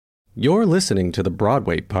You're listening to the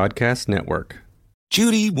Broadway Podcast Network.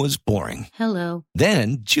 Judy was boring. Hello.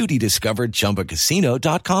 Then Judy discovered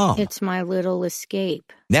ChumbaCasino.com. It's my little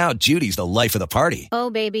escape. Now Judy's the life of the party. Oh,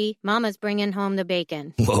 baby, mama's bringing home the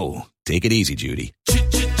bacon. Whoa, take it easy, Judy.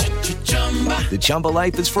 The Chumba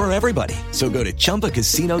life is for everybody. So go to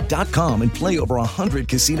ChumbaCasino.com and play over 100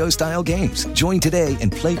 casino-style games. Join today and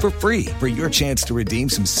play for free for your chance to redeem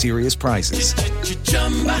some serious prizes.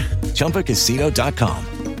 ChumbaCasino.com.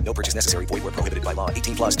 No purchase necessary. Void where prohibited by law.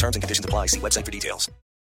 18 plus terms and conditions apply. See website for details.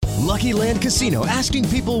 Lucky Land Casino, asking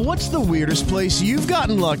people, what's the weirdest place you've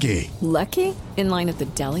gotten lucky? Lucky? In line at the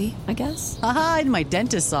deli, I guess? Aha, in my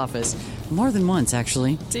dentist's office. More than once,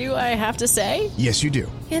 actually. Do I have to say? Yes, you do.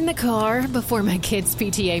 In the car before my kids'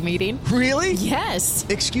 PTA meeting. Really? Yes.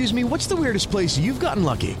 Excuse me, what's the weirdest place you've gotten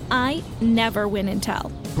lucky? I never win and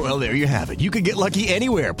tell. Well, there you have it. You can get lucky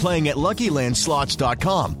anywhere, playing at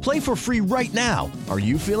LuckyLandSlots.com. Play for free right now. Are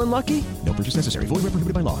you feeling lucky? No purchase necessary. Void where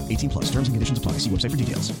prohibited by law. 18 plus. Terms and conditions apply. See website for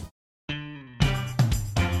details.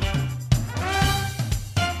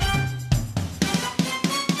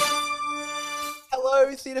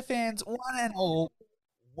 Hello, theatre fans, one and all.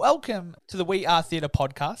 Welcome to the We Are Theatre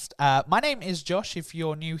podcast. My name is Josh, if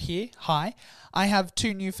you're new here. Hi. I have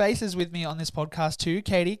two new faces with me on this podcast too.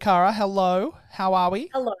 Katie, Cara, hello. How are we?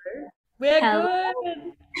 Hello. We're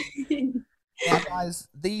good. Now, guys,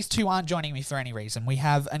 these two aren't joining me for any reason. We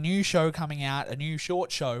have a new show coming out, a new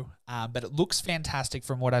short show, but it looks fantastic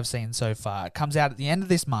from what I've seen so far. It comes out at the end of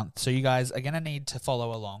this month, so you guys are going to need to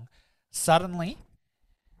follow along. Suddenly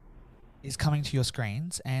is coming to your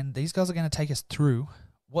screens, and these guys are going to take us through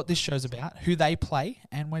what this show's about, who they play,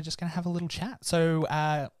 and we're just going to have a little chat. So,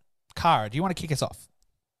 Cara, do you want to kick us off?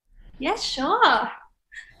 Yes, sure.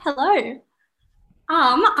 Hello.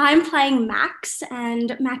 I'm playing Max,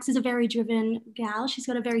 and Max is a very driven gal. She's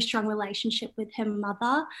got a very strong relationship with her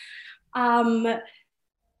mother.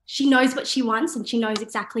 She knows what she wants, and she knows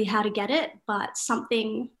exactly how to get it, but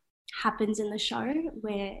something happens in the show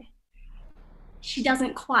where she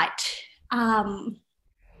doesn't quite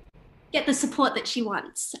get the support that she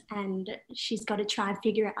wants, and she's got to try and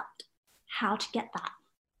figure out how to get that.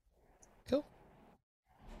 Cool.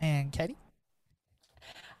 And Katie?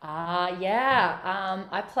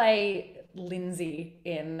 I play Lindsay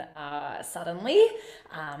in Suddenly.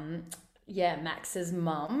 Max's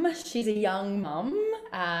mum. She's a young mum.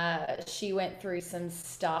 She went through some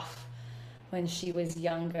stuff when she was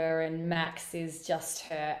younger, and Max is just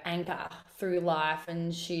her anchor through life,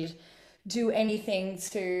 and she'd do anything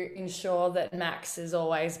to ensure that Max is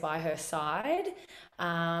always by her side.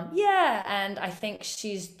 And I think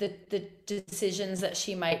she's the decisions that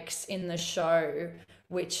she makes in the show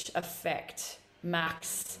which affect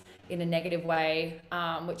Max in a negative way,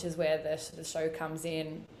 which is where the show comes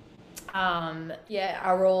in.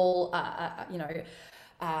 Are all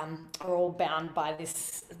bound by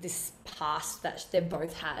this past that they've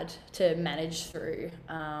both had to manage through.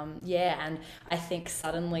 And I think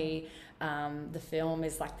suddenly the film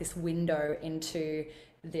is like this window into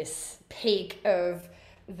this peak of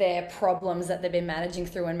their problems that they've been managing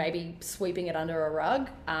through and maybe sweeping it under a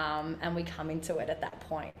rug. And we come into it at that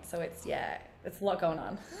point. So it's a lot going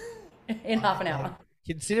on in half an hour.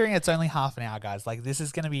 Considering it's only half an hour, guys, like this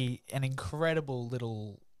is going to be an incredible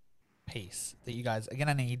little piece that you guys are going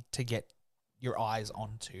to need to get your eyes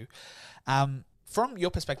onto. From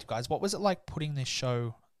your perspective, guys, what was it like putting this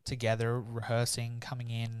show together, rehearsing, coming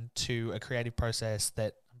in to a creative process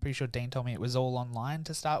that I'm pretty sure Dean told me it was all online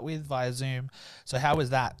to start with via Zoom. So how was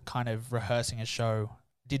that kind of rehearsing a show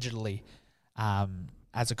digitally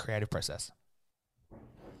as a creative process?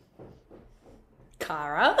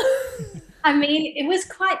 Cara? I mean, it was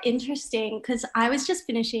quite interesting because I was just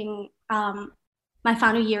finishing my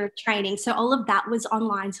final year of training. So all of that was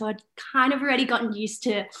online. So I'd kind of already gotten used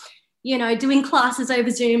to, doing classes over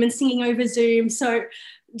Zoom and singing over Zoom. So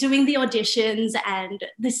doing the auditions and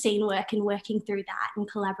the scene work and working through that and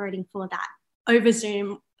collaborating for that over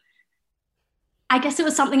Zoom, I guess it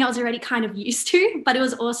was something I was already kind of used to, but it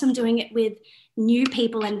was awesome doing it with new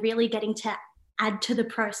people and really getting to add to the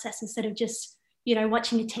process instead of just,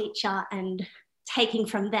 watching a teacher and taking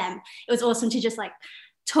from them. It was awesome to just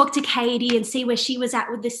talk to Katie and see where she was at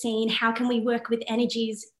with the scene. How can we work with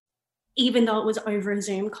energies, even though it was over a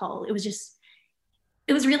Zoom call? It was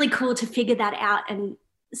really cool to figure that out and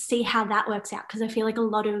see how that works out, because I feel like a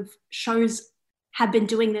lot of shows have been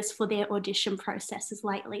doing this for their audition processes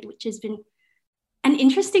lately, which has been an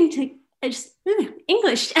interesting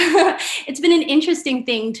English. It's been an interesting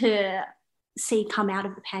thing to see come out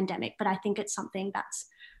of the pandemic, but I think it's something that's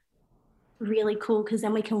really cool because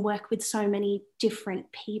then we can work with so many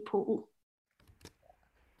different people.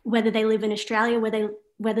 whether they live in Australia,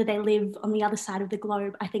 whether they live on the other side of the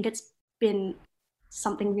globe. I think it's been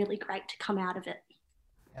something really great to come out of it.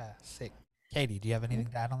 Yeah, sick. Katie, do you have anything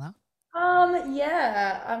to add on that?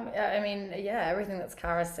 I mean, yeah, everything that's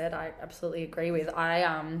Cara said, I absolutely agree with.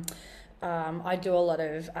 I do a lot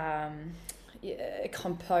of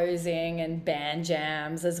composing and band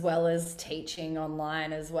jams, as well as teaching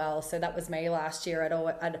online as well. So that was me last year.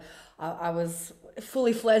 I was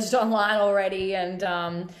fully fledged online already, and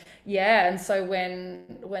and so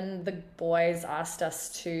when the boys asked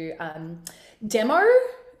us to demo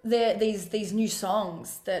these new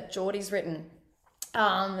songs that Geordie's written,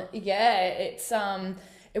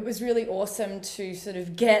 it was really awesome to sort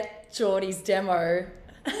of get Geordie's demo.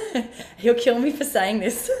 He'll kill me for saying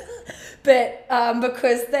this, but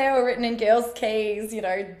because they were written in girls' keys, you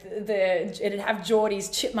know, it'd have Geordie's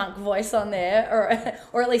chipmunk voice on there,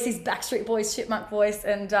 or at least his Backstreet Boys chipmunk voice,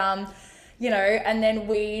 and and then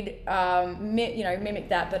we'd mimic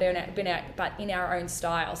that, but in our own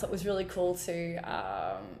style. So it was really cool to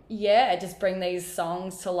just bring these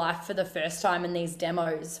songs to life for the first time in these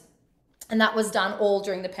demos, and that was done all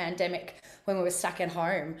during the pandemic when we were stuck at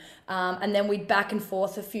home. And then we'd back and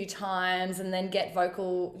forth a few times, and then get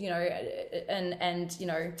vocal,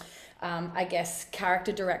 I guess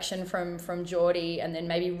character direction from Geordie, and then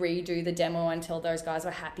maybe redo the demo until those guys were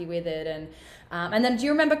happy with it. And then do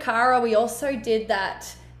you remember, Cara, we also did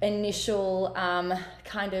that initial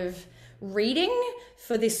kind of reading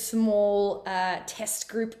for this small test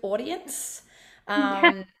group audience.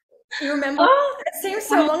 You remember? It seems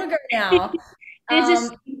so long ago now. There's this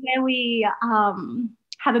thing where we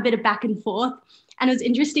have a bit of back and forth, and it was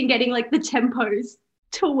interesting getting like the tempos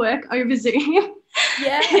to work over Zoom.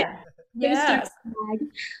 Yeah. We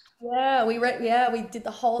did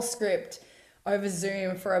the whole script over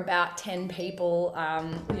Zoom for about 10 people,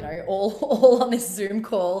 all on this Zoom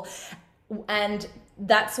call. And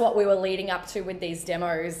that's what we were leading up to with these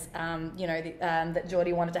demos, that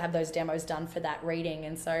Geordie wanted to have those demos done for that reading.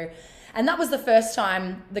 And that was the first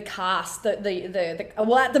time the cast, at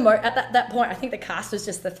that point, I think the cast was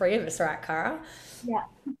just the three of us, right, Cara?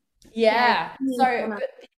 Yeah.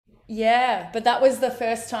 But that was the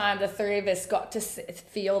first time the three of us got to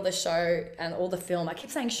feel the show and all the film. I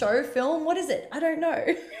keep saying show, film, what is it? I don't know,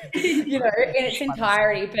 in its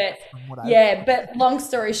entirety. But long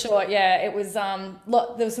story short, it was, there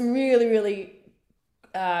was some really, really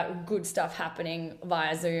good stuff happening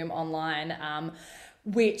via Zoom online,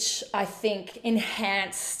 which I think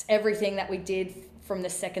enhanced everything that we did from the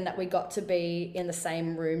second that we got to be in the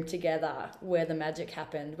same room together where the magic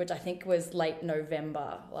happened, which I think was late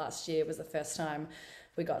November last year was the first time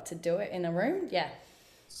we got to do it in a room. Yeah.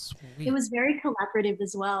 Sweet. It was very collaborative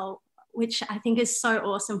as well, which I think is so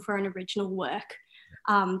awesome for an original work,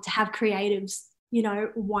 to have creatives,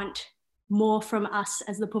 want more from us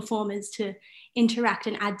as the performers to interact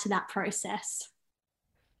and add to that process.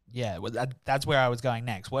 Yeah, well, that's where I was going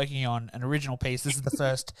next. Working on an original piece. This is the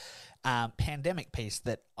first pandemic piece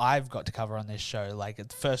that I've got to cover on this show. Like,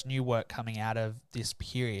 it's the first new work coming out of this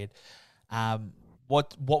period.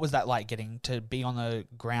 What was that like, getting to be on the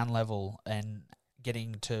ground level and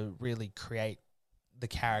getting to really create the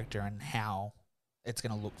character and how it's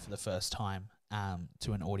going to look for the first time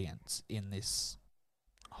to an audience in this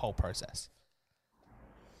whole process?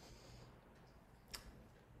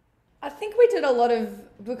 I think we did a lot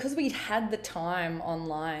of, because we had the time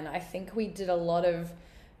online, I think we did a lot of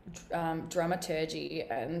dramaturgy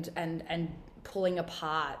and pulling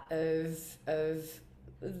apart of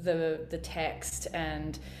the text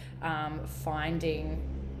and finding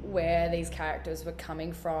where these characters were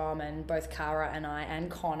coming from, and both Cara and I and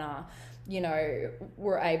Connor,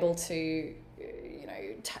 were able to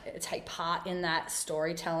take part in that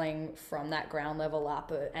storytelling from that ground level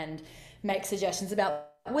up and make suggestions about,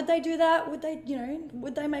 would they do that? Would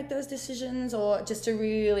they make those decisions? Or just to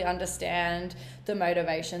really understand the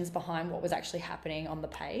motivations behind what was actually happening on the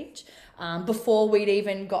page, before we'd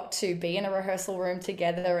even got to be in a rehearsal room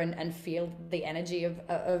together and feel the energy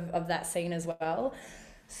of that scene as well.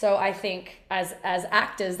 So I think as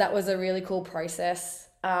actors, that was a really cool process.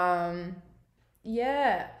 And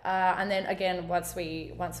then again, once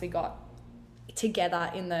we got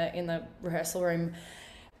together in the rehearsal room,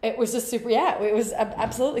 it was just super, it was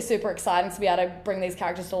absolutely super exciting to be able to bring these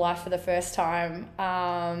characters to life for the first time.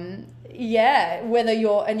 Whether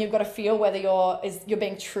you've got to feel whether you're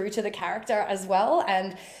being true to the character as well.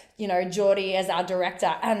 And, Geordie as our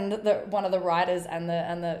director and one of the writers and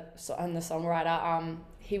the songwriter,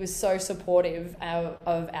 he was so supportive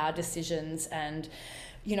of our decisions and,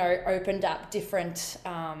 opened up different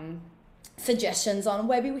suggestions on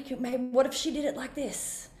maybe what if she did it like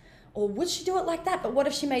this? or would she do it like that? But what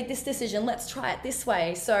if she made this decision? Let's try it this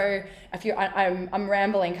way. So if you, I'm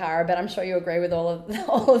rambling, Cara, but I'm sure you agree with all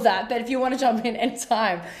of that. But if you want to jump in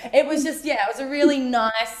anytime, it was just, it was a really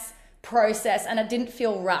nice process, and it didn't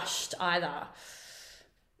feel rushed either.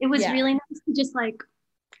 It was really nice to just like,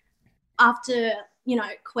 after,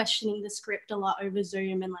 questioning the script a lot over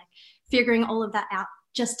Zoom and like figuring all of that out,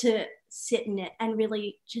 just to sit in it and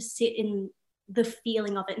really just sit in the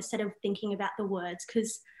feeling of it instead of thinking about the words.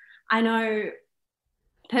 Because I know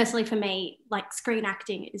personally for me, like screen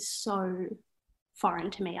acting is so foreign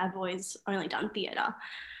to me. I've always only done theatre.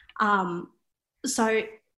 So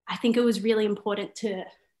I think it was really important to,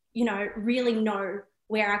 really know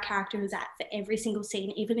where our character was at for every single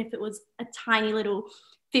scene, even if it was a tiny little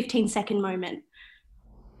 15-second moment.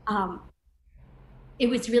 It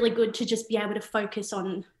was really good to just be able to focus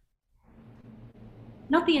on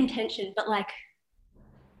not the intention, but like,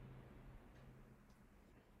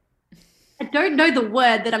 I don't know the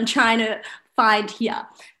word that I'm trying to find here,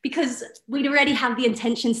 because we'd already have the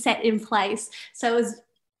intention set in place. So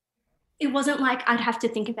it wasn't like I'd have to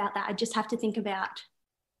think about that. I'd just have to think about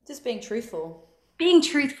just being truthful. Being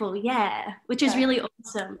truthful, yeah, which is really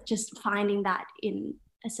awesome. Just finding that in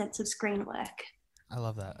a sense of screen work. I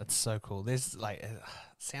love that. It's so cool. There's like, it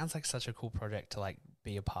sounds like such a cool project to like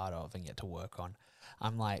be a part of and get to work on.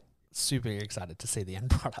 I'm like super excited to see the end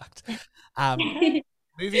product.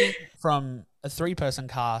 Moving from a 3-person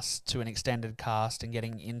cast to an extended cast and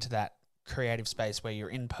getting into that creative space where you're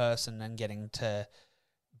in person and getting to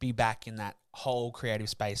be back in that whole creative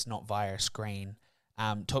space, not via a screen.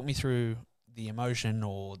 Talk me through the emotion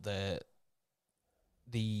or the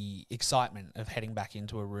excitement of heading back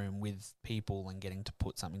into a room with people and getting to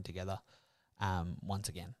put something together once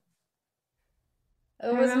again.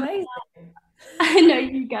 It was amazing. I know,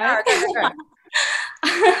 you go.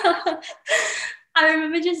 I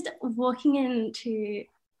remember just walking into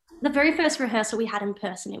the very first rehearsal we had in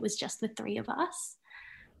person. It was just the 3 of us.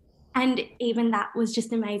 And even that was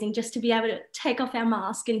just amazing, just to be able to take off our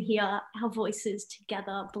mask and hear our voices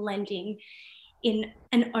together blending in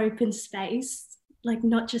an open space, like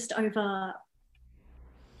not just over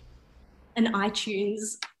an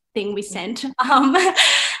iTunes thing we sent.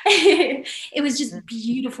 It was just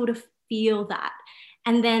beautiful to feel that.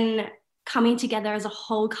 And then coming together as a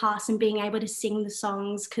whole cast and being able to sing the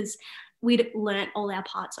songs, because we'd learnt all our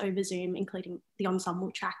parts over Zoom, including the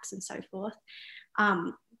ensemble tracks and so forth.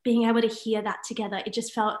 Being able to hear that together, it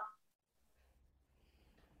just felt,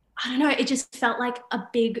 it just felt like a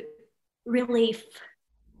big relief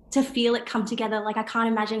to feel it come together. Like, I can't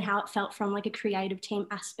imagine how it felt from like a creative team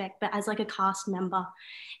aspect, but as like a cast member,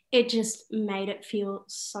 it just made it feel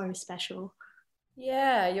so special.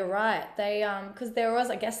 Yeah, you're right. They because there was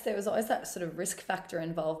always that sort of risk factor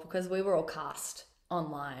involved, because we were all cast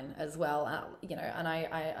online as well, and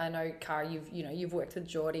I know, Cara, you've worked with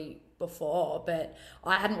Geordie before, but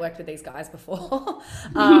I hadn't worked with these guys before.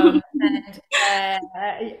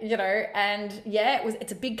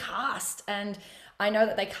 It's a big cast, and I know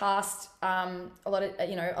that they cast a lot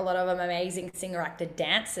of amazing singer-actor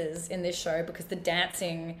dancers in this show, because the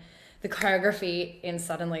choreography in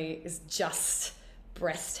Suddenly is just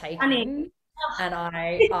breathtaking. And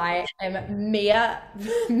I am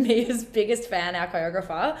Mia's biggest fan, our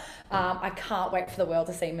choreographer. I can't wait for the world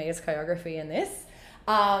to see Mia's choreography in this.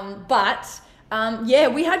 We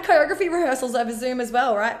had choreography rehearsals over Zoom as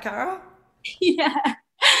well, right, Cara? Yeah.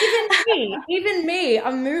 Even me,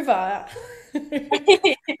 a mover. You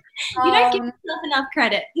don't give yourself enough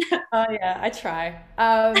credit. Oh yeah, I try.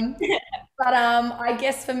 I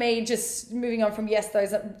guess for me, just moving on from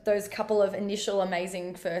those couple of initial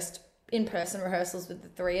amazing first in-person rehearsals with the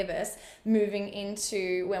 3 of us, moving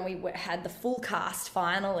into when we had the full cast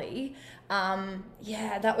finally,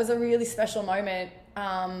 that was a really special moment,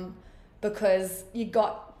 because you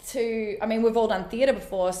got to, we've all done theatre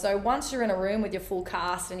before, so once you're in a room with your full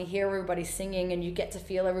cast and you hear everybody singing and you get to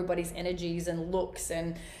feel everybody's energies and looks,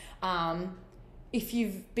 and if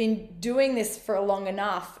you've been doing this for long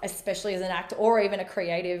enough, especially as an actor or even a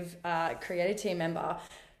creative team member,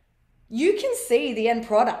 you can see the end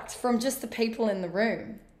product from just the people in the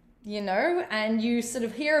room, and you sort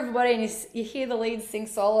of hear everybody, and you hear the lead sing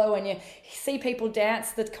solo, and you see people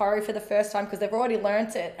dance the choreo for the first time because they've already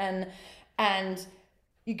learnt it, and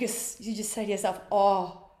you just say to yourself,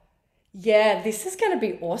 oh yeah, this is going to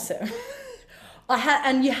be awesome.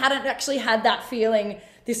 And you hadn't actually had that feeling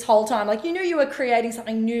this whole time. Like, you knew you were creating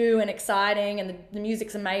something new and exciting, and the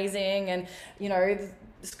music's amazing, and the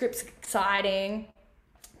script's exciting.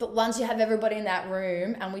 But once you have everybody in that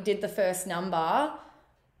room, and we did the first number,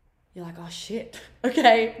 you're like, oh shit,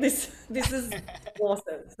 okay, this is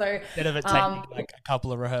awesome. So Instead of it taking like a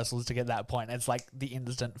couple of rehearsals to get that point, it's like the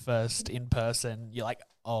instant first in person. You're like,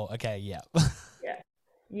 oh, okay, yeah.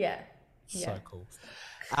 yeah. So cool.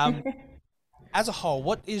 As a whole,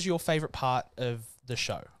 what is your favorite part of the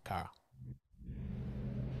show, Cara?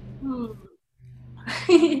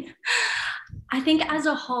 I think as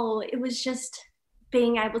a whole, it was just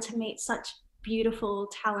being able to meet such beautiful,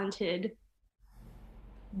 talented,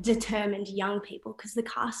 determined young people, because the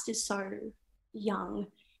cast is so young.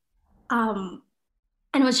 And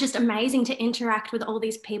it was just amazing to interact with all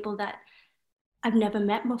these people that I've never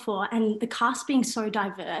met before. And the cast being so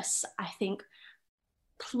diverse, I think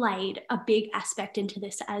played a big aspect into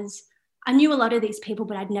this, as I knew a lot of these people,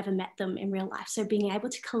 but I'd never met them in real life. So being able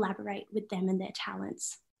to collaborate with them and their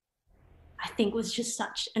talents, I think was just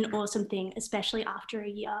such an awesome thing, especially after a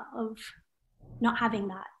year of not having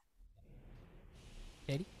that.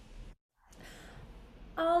 Katie?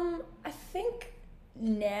 I think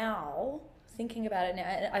now, thinking about it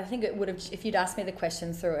now, I think it would have, if you'd asked me the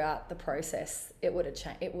questions throughout the process, it would have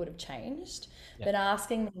changed. Yeah. But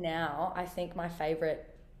asking me now, I think my favorite,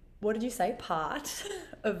 what did you say, part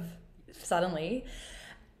of Suddenly,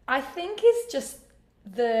 I think is just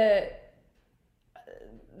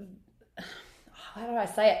how do I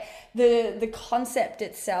say it? The concept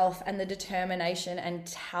itself and the determination and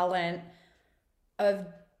talent of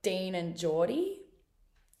Dean and Geordie,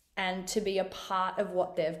 and to be a part of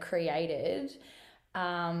what they've created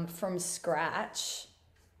from scratch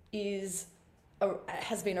has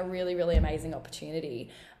been a really, really amazing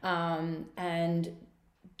opportunity. And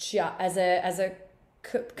as a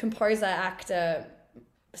composer, actor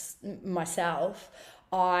myself,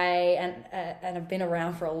 and I've been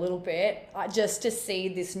around for a little bit, just to see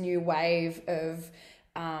this new wave of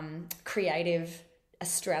creative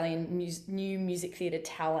Australian new music theatre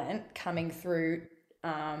talent coming through,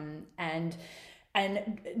 and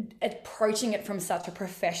approaching it from such a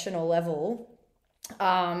professional level,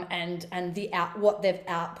 and what they've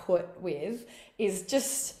output with is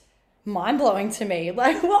just mind-blowing to me.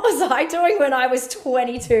 Like, what was I doing when I was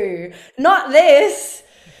 22? Not this,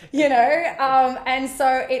 and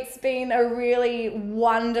so it's been a really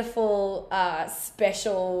wonderful,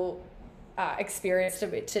 special experience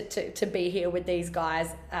to be here with these guys,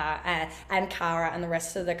 and Cara and the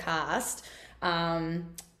rest of the cast.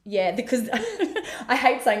 Because I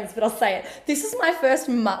hate saying this, but I'll say it. This is my first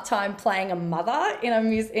time playing a mother in a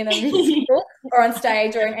musical or on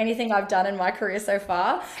stage or in anything I've done in my career so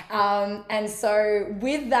far. And so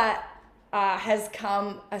with that has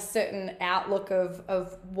come a certain outlook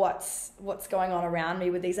of what's going on around me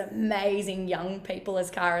with these amazing young people, as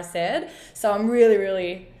Cara said. So I'm really,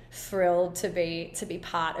 really thrilled to be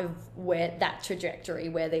part of where that trajectory,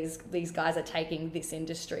 where these guys are taking this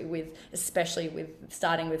industry, especially with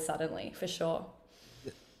starting with Suddenly, for sure.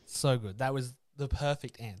 So good. That was the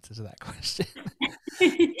perfect answer to that question.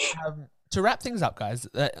 To wrap things up, guys,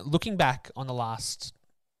 looking back on the last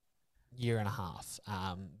year and a half,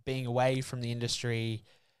 being away from the industry,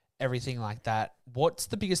 everything like that, what's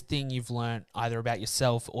the biggest thing you've learned either about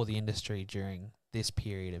yourself or the industry during this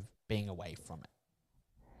period of being away from it?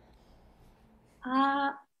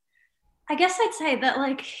 I guess I'd say that,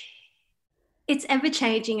 like, it's ever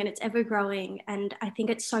changing and it's ever growing. And I think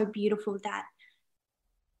it's so beautiful that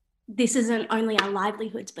this isn't only our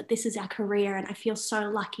livelihoods, but this is our career. And I feel so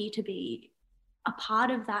lucky to be a part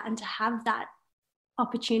of that and to have that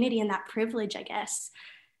opportunity and that privilege, I guess.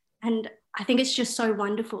 And I think it's just so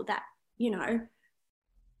wonderful that,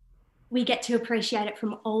 we get to appreciate it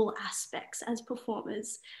from all aspects as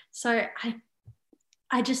performers. So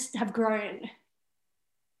I just have grown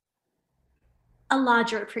a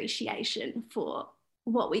larger appreciation for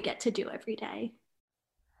what we get to do every day.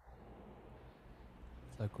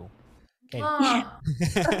 So cool.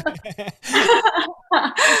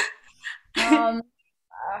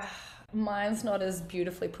 Mine's not as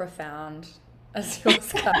beautifully profound as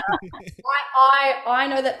yours. I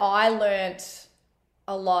know that I learnt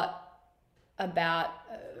a lot about,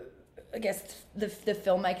 I guess, the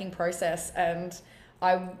filmmaking process, and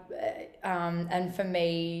and for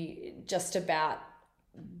me, just about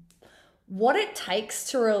what it takes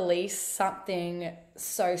to release something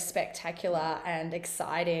so spectacular and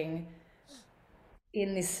exciting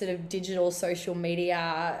in this sort of digital social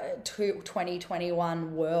media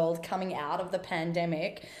 2021 world coming out of the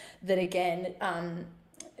pandemic, that again,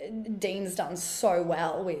 Dean's done so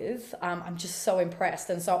well with. I'm just so impressed.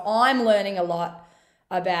 And so I'm learning a lot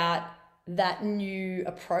about that new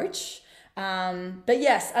approach, But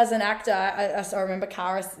yes, as an actor, I remember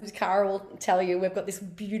Cara will tell you, we've got this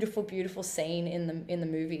beautiful, beautiful scene in the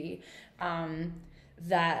movie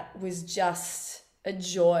that was just a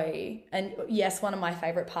joy. And yes, one of my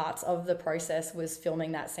favorite parts of the process was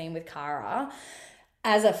filming that scene with Cara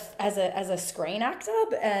as a screen actor,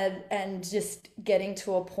 and just getting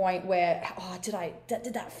to a point where, did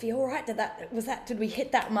that feel right? Did we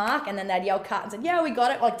hit that mark? And then they'd yell cut and said, yeah, we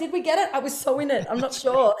got it. Like, did we get it? I was so in it, I'm not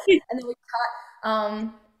sure. And then we cut.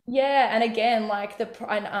 And again, like the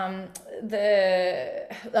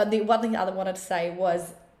one thing I wanted to say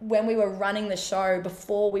was, when we were running the show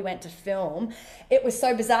before we went to film, it was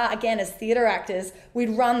so bizarre. Again, as theatre actors, we'd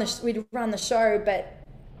run the show, but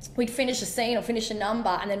we'd finish a scene or finish a number,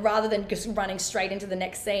 and then rather than just running straight into the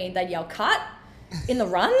next scene, they'd yell cut in the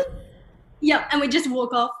run. Yeah, and we just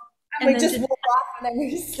walk off. And we just walk off, and then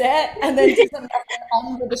we set, and then just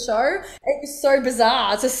on with the show. It was so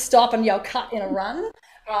bizarre to stop and yell cut in a run.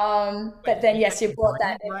 But then yes, you brought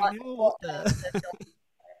that in.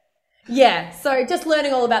 Yeah, so just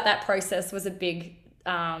learning all about that process was a big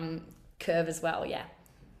curve as well, yeah.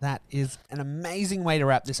 That is an amazing way to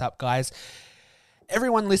wrap this up, guys.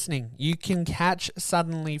 Everyone listening, you can catch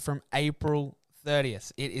Suddenly from April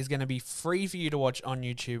 30th. It is going to be free for you to watch on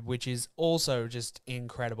YouTube, which is also just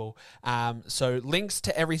incredible. So links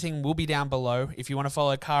to everything will be down below. If you want to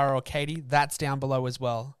follow Cara or Katie, that's down below as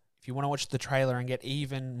well. If you want to watch the trailer and get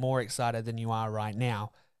even more excited than you are right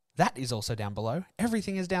now, that is also down below.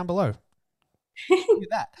 Everything is down below. Do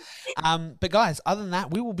that. But guys, other than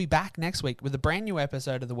that, we will be back next week with a brand new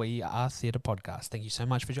episode of the We Are Theatre podcast. Thank you so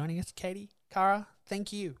much for joining us, Katie, Cara.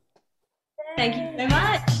 Thank you. Thank you so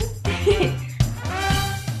much.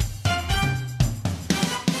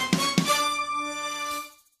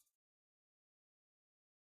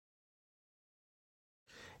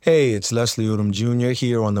 Hey, it's Leslie Odom Jr.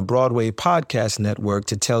 here on the Broadway Podcast Network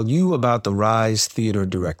to tell you about the Rise Theater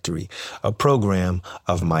Directory, a program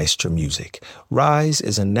of Maestro Music. Rise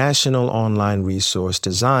is a national online resource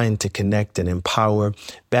designed to connect and empower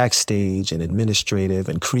backstage and administrative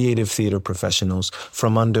and creative theater professionals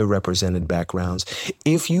from underrepresented backgrounds.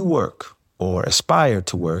 If you work or aspire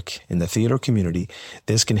to work in the theater community,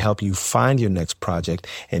 this can help you find your next project.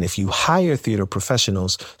 And if you hire theater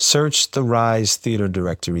professionals, search the Rise Theater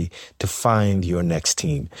Directory to find your next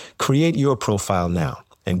team. Create your profile now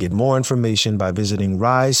and get more information by visiting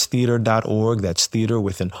risetheater.org. That's theater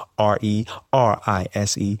with an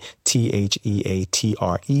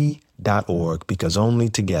RERISETHEATRE.org, because only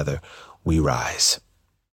together we rise.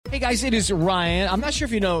 Hey guys, it is Ryan. I'm not sure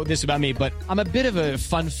if you know this about me, but I'm a bit of a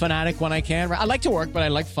fun fanatic when I can. I like to work, but I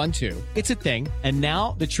like fun too. It's a thing. And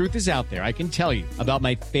now the truth is out there. I can tell you about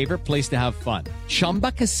my favorite place to have fun.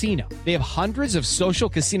 Chumba Casino. They have hundreds of social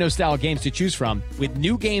casino style games to choose from, with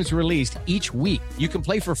new games released each week. You can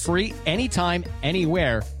play for free anytime,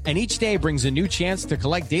 anywhere. And each day brings a new chance to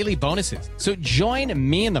collect daily bonuses. So join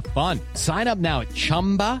me in the fun. Sign up now at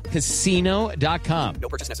ChumbaCasino.com. No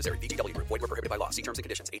purchase necessary. VGW Group. Void where prohibited by law. See terms and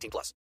conditions. 18+.